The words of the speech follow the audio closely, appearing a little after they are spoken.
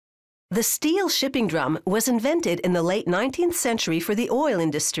The steel shipping drum was invented in the late 19th century for the oil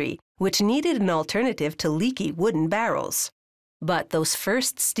industry, which needed an alternative to leaky wooden barrels. But those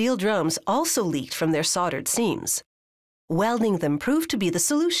first steel drums also leaked from their soldered seams. Welding them proved to be the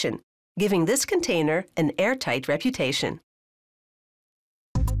solution, giving this container an airtight reputation.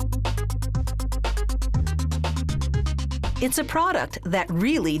 It's a product that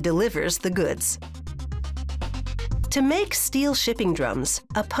really delivers the goods. To make steel shipping drums,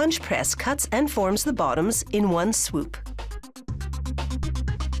 a punch press cuts and forms the bottoms in one swoop.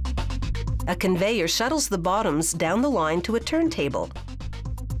 A conveyor shuttles the bottoms down the line to a turntable.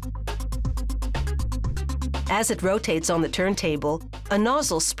 As it rotates on the turntable, a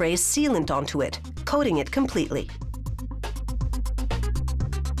nozzle sprays sealant onto it, coating it completely.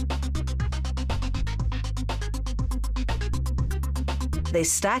 They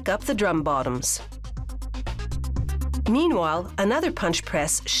stack up the drum bottoms. Meanwhile, another punch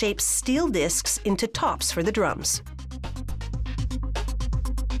press shapes steel discs into tops for the drums.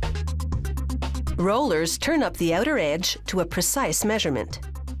 Rollers turn up the outer edge to a precise measurement.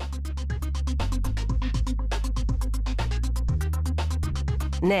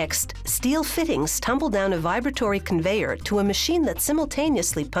 Next, steel fittings tumble down a vibratory conveyor to a machine that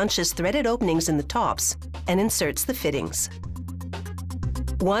simultaneously punches threaded openings in the tops and inserts the fittings.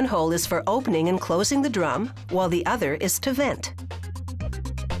 One hole is for opening and closing the drum, while the other is to vent.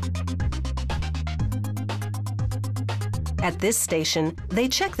 At this station, they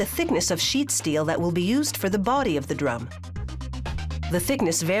check the thickness of sheet steel that will be used for the body of the drum. The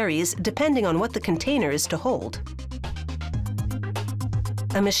thickness varies depending on what the container is to hold.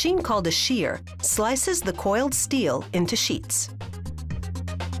 A machine called a shear slices the coiled steel into sheets.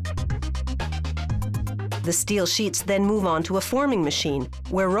 The steel sheets then move on to a forming machine,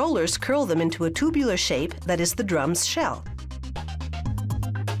 where rollers curl them into a tubular shape that is the drum's shell.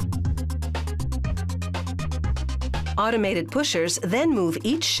 Automated pushers then move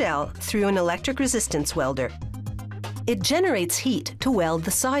each shell through an electric resistance welder. It generates heat to weld the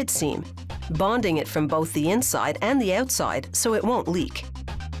side seam, bonding it from both the inside and the outside so it won't leak.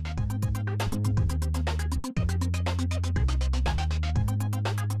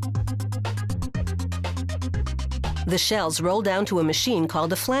 The shells roll down to a machine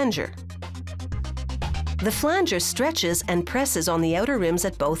called a flanger. The flanger stretches and presses on the outer rims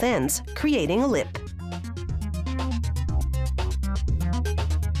at both ends, creating a lip.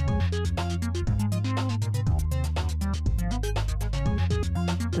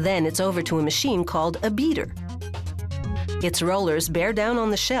 Then it's over to a machine called a beater. Its rollers bear down on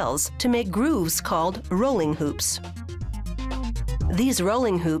the shells to make grooves called rolling hoops. These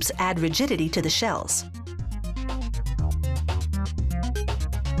rolling hoops add rigidity to the shells.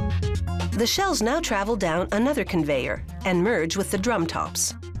 The shells now travel down another conveyor and merge with the drum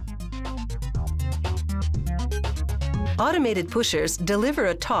tops. Automated pushers deliver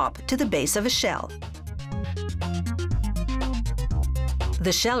a top to the base of a shell.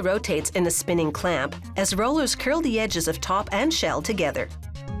 The shell rotates in a spinning clamp as rollers curl the edges of top and shell together.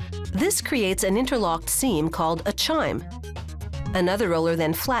 This creates an interlocked seam called a chime. Another roller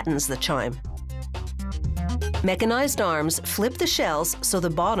then flattens the chime. Mechanized arms flip the shells so the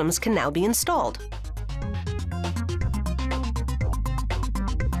bottoms can now be installed.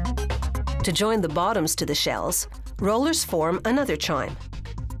 To join the bottoms to the shells, rollers form another chime.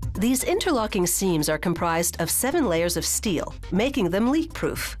 These interlocking seams are comprised of 7 layers of steel, making them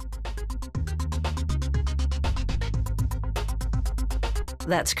leak-proof.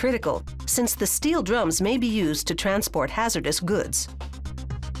 That's critical, since the steel drums may be used to transport hazardous goods.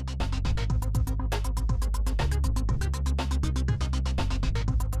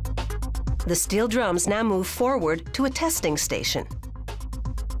 The steel drums now move forward to a testing station.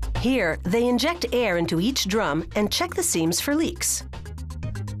 Here, they inject air into each drum and check the seams for leaks.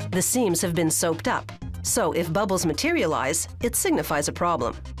 The seams have been soaked up, so if bubbles materialize, it signifies a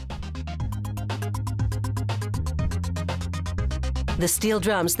problem. The steel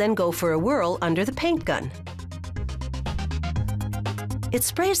drums then go for a whirl under the paint gun. It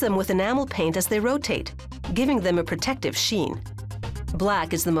sprays them with enamel paint as they rotate, giving them a protective sheen.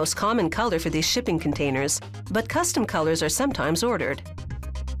 Black is the most common color for these shipping containers, but custom colors are sometimes ordered.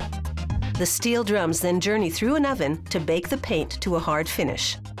 The steel drums then journey through an oven to bake the paint to a hard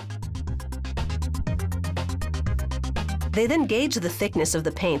finish. They then gauge the thickness of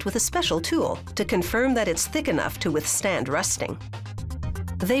the paint with a special tool to confirm that it's thick enough to withstand rusting.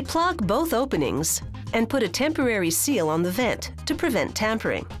 They plug both openings and put a temporary seal on the vent to prevent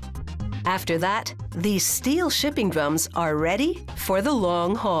tampering. After that, these steel shipping drums are ready for the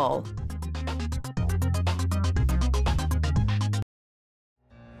long haul.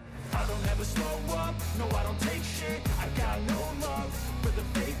 never slow up, no I don't take shit, I got no love